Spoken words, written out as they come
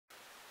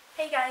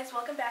Hey guys,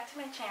 welcome back to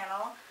my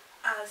channel.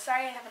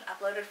 Sorry I haven't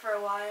uploaded for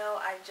a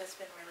while. I've just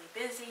been really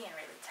busy and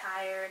really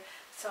tired,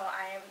 so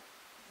I'm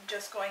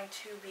just going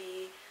to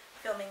be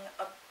filming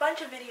a bunch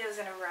of videos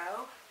in a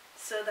row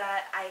so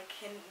that I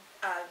can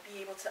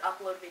be able to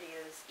upload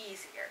videos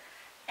easier.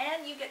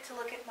 And you get to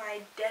look at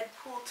my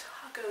Deadpool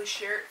taco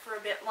shirt for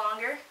a bit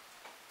longer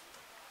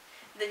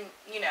than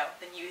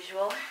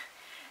usual.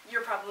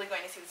 You're probably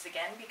going to see this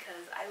again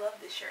because I love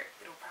this shirt.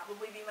 It'll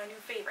probably be my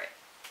new favorite.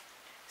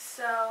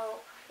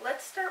 So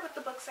let's start with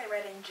the books I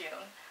read in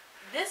June.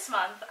 This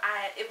month,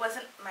 it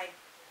wasn't my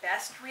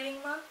best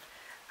reading month.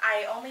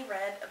 I only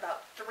read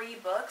about 3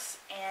 books,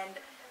 and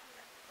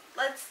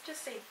let's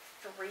just say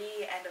 3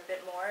 and a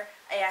bit more.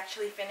 I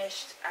actually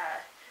finished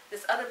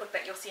this other book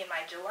that you'll see in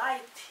my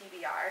July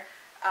TBR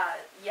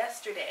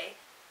yesterday,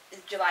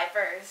 July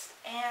 1st,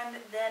 and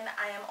then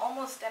I am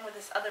almost done with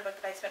this other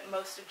book that I spent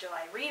most of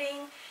July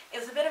reading. It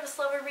was a bit of a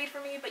slower read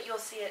for me, but you'll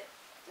see it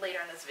later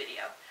in this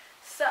video.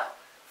 So,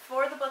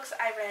 for the books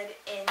I read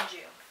in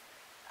June.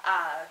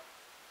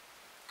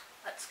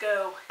 Let's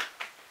go.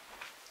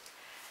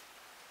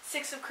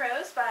 Six of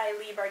Crows by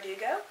Leigh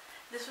Bardugo.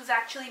 This was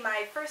actually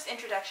my first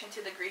introduction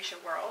to the Grisha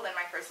world and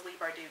my first Leigh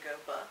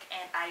Bardugo book,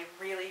 and I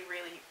really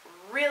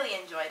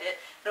enjoyed it.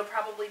 It'll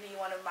probably be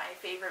one of my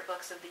favorite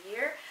books of the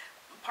year,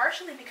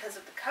 partially because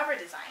of the cover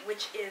design,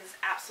 which is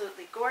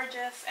absolutely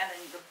gorgeous, and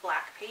then the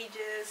black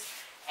pages.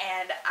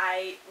 And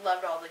I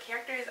loved all the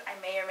characters. I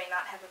may or may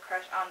not have a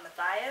crush on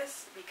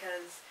Matthias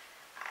because,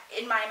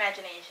 in my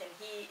imagination,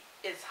 he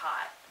is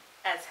hot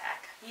as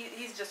heck.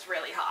 He's just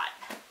really hot.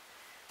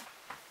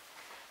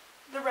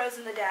 The Rose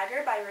and the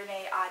Dagger by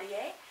Renee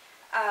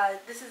Ahdieh.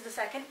 This is the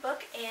second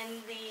book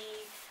in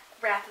the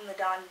Wrath and the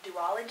Dawn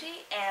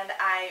duology, and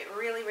I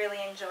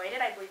really enjoyed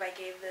it. I believe I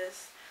gave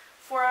this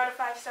 4 out of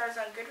 5 stars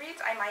on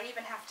Goodreads. I might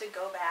even have to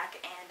go back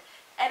and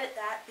edit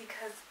that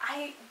because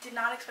I did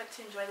not expect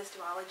to enjoy this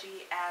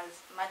duology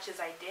as much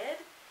as I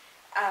did.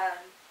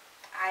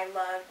 I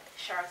loved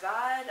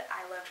Shahrazad,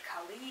 I loved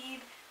Khalid.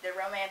 The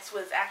romance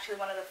was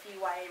actually one of the few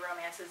YA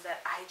romances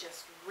that I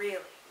just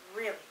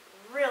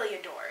really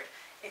adored.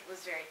 It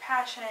was very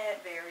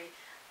passionate, very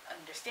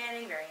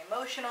understanding, very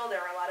emotional. There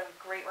were a lot of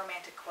great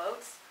romantic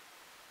quotes.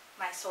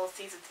 My soul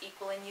sees its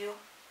equal in you.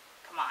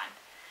 Come on.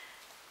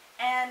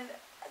 And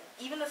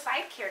even the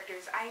side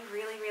characters I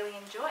really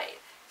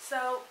enjoyed.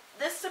 So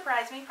this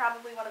surprised me,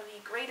 probably one of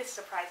the greatest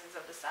surprises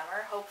of the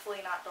summer, hopefully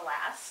not the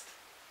last.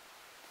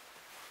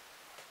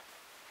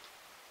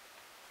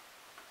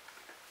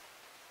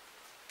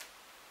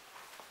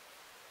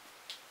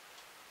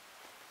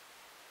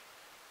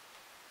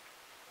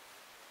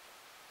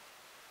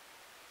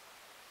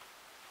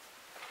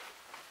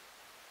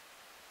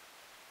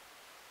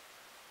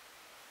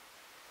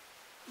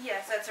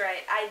 Yes, that's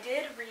right. I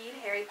did read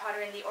Harry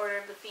Potter and the Order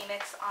of the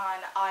Phoenix on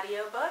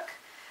audiobook.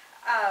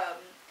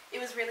 It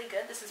was really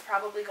good. This is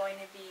probably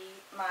going to be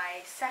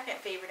my second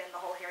favorite in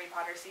the whole Harry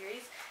Potter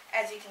series.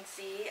 As you can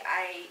see,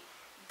 I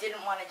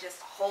didn't want to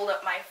just hold up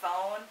my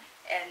phone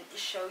and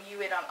show you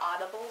it on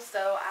Audible,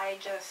 so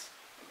I just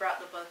brought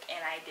the book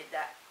and I did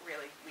that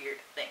really weird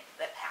thing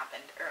that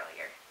happened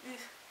earlier.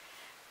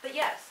 But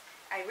yes,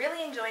 I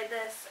really enjoyed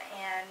this,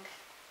 and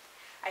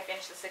I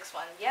finished the 6th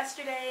one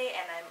yesterday,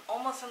 and I'm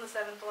almost on the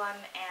 7th one,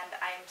 and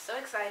I'm so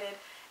excited,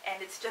 and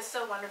it's just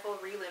so wonderful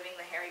reliving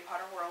the Harry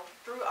Potter world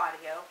through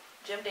audio.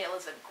 Jim Dale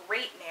is a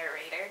great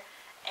narrator,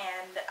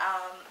 and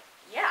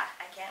yeah,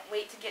 I can't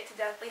wait to get to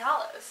Deathly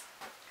Hallows.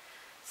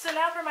 So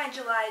now for my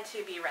July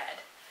to be read.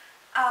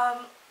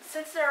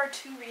 Since there are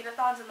 2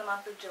 readathons in the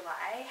month of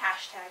July,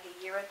 hashtag a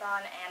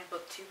yearathon and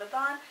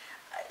booktubeathon,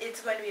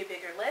 it's going to be a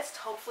bigger list.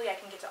 Hopefully I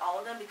can get to all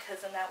of them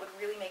because then that would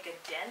really make a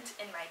dent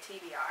in my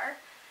TBR.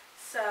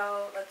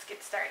 So let's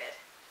get started.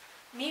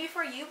 Me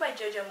Before You by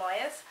Jojo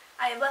Moyes.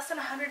 I have less than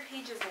 100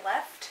 pages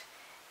left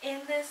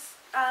in this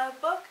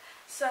book,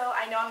 so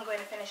I know I'm going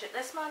to finish it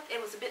this month.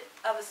 It was a bit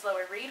of a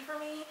slower read for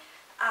me.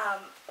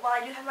 While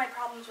I do have my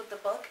problems with the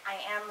book, I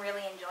am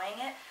really enjoying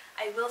it.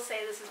 I will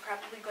say this is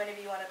probably going to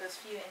be one of those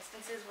few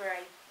instances where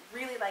I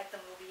really like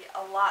the movie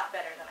a lot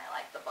better than I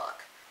like the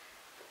book.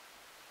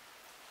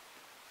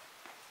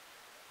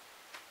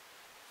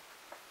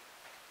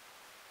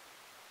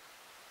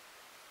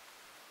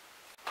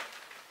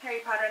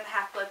 Harry Potter and the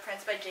Half-Blood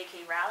Prince by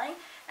J.K. Rowling.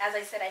 As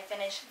I said, I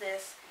finished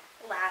this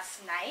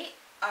last night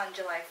on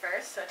July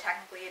 1st, so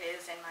technically it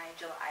is in my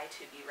July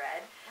to be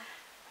read.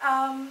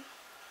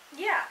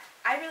 Yeah,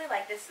 I really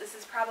like this. This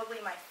is probably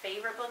my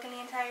favorite book in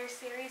the entire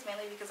series,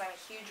 mainly because I'm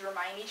a huge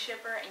Hermione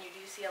shipper, and you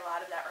do see a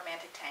lot of that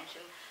romantic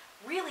tension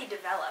really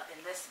develop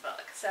in this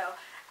book. So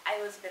I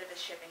was a bit of a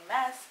shipping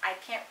mess.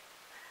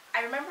 I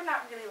remember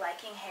not really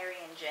liking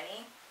Harry and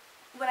Ginny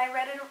when I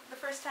read it the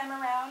first time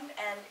around,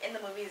 and in the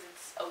movies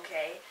it's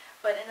okay,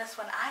 but in this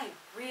one I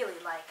really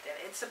liked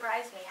it. It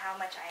surprised me how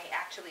much I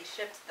actually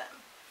shipped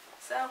them.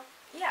 So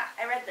yeah,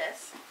 I read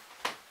this.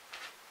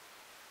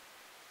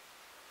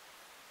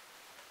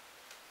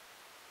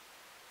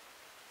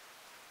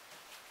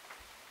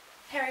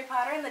 Harry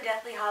Potter and the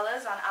Deathly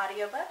Hallows on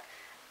audiobook.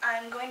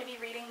 I'm going to be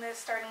reading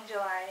this starting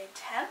July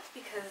 10th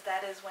because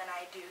that is when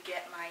I do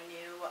get my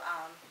new,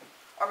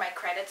 or my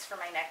credits for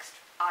my next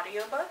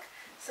audiobook.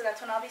 So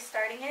that's when I'll be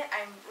starting it.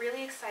 I'm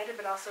really excited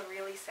but also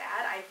really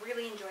sad. I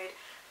really enjoyed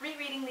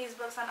rereading these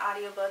books on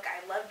audiobook.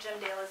 I love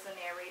Jim Dale as the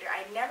narrator.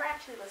 I never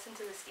actually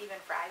listened to the Stephen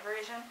Fry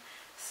version,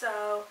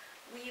 so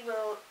we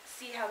will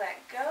see how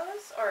that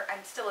goes. Or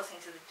I'm still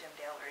listening to the Jim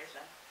Dale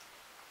version.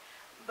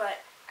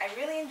 But I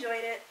really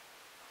enjoyed it.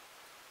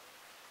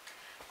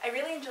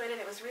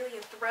 It was really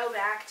a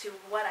throwback to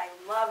what I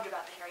loved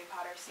about the Harry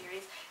Potter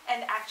series,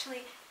 and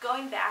actually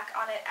going back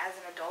on it as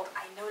an adult,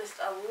 I noticed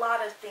a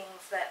lot of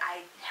things that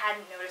I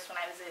hadn't noticed when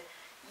I was a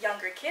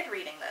younger kid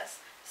reading this.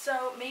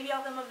 So maybe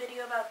I'll film a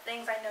video about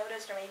things I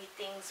noticed, or maybe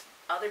things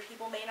other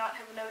people may not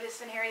have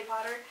noticed in Harry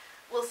Potter.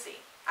 We'll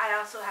see. I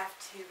also have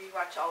to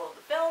rewatch all of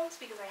the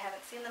films because I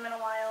haven't seen them in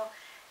a while,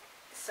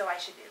 so I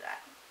should do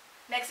that.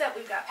 Next up,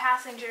 we've got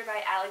Passenger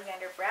by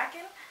Alexander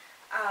Bracken.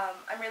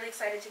 I'm really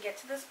excited to get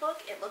to this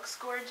book. It looks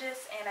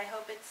gorgeous, and I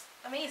hope it's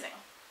amazing.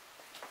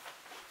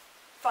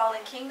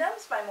 Fallen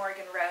Kingdoms by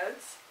Morgan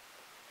Rhodes.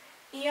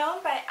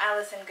 Eon by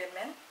Alison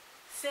Goodman.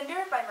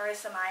 Cinder by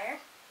Marissa Meyer.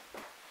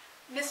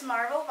 Miss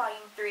Marvel,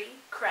 Volume 3,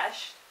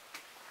 Crushed.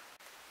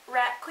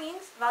 Rat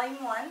Queens,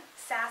 Volume 1,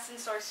 Sass and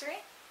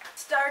Sorcery.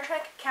 Star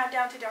Trek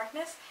Countdown to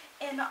Darkness,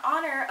 in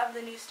honor of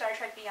the new Star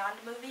Trek Beyond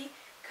movie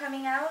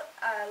coming out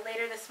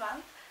later this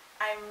month.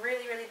 I'm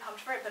really, really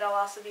pumped for it, but I'll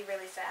also be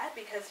really sad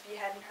because if you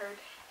hadn't heard,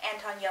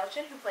 Anton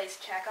Yelchin, who plays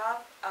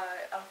Chekhov,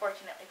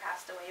 unfortunately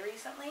passed away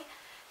recently.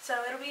 So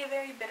it'll be a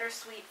very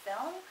bittersweet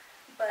film,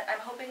 but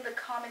I'm hoping the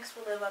comics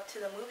will live up to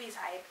the movie's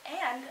hype,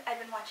 and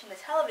I've been watching the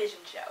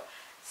television show.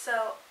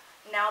 So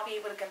now I'll be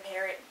able to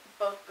compare it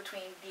both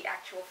between the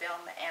actual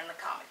film and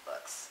the comic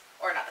books,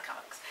 or not the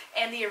comic books,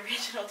 and the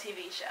original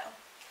TV show.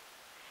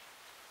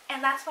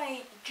 And that's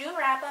my June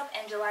wrap-up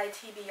and July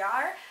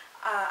TBR.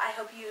 I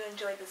hope you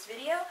enjoyed this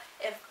video.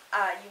 If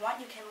you want,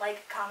 you can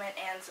like, comment,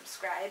 and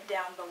subscribe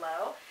down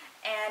below.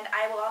 And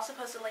I will also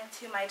post a link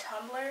to my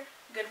Tumblr,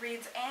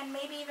 Goodreads, and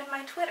maybe even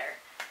my Twitter,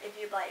 if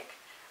you'd like.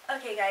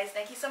 Okay guys,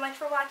 thank you so much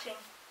for watching.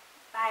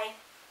 Bye.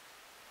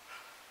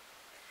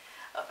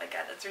 Oh my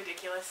god, that's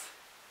ridiculous.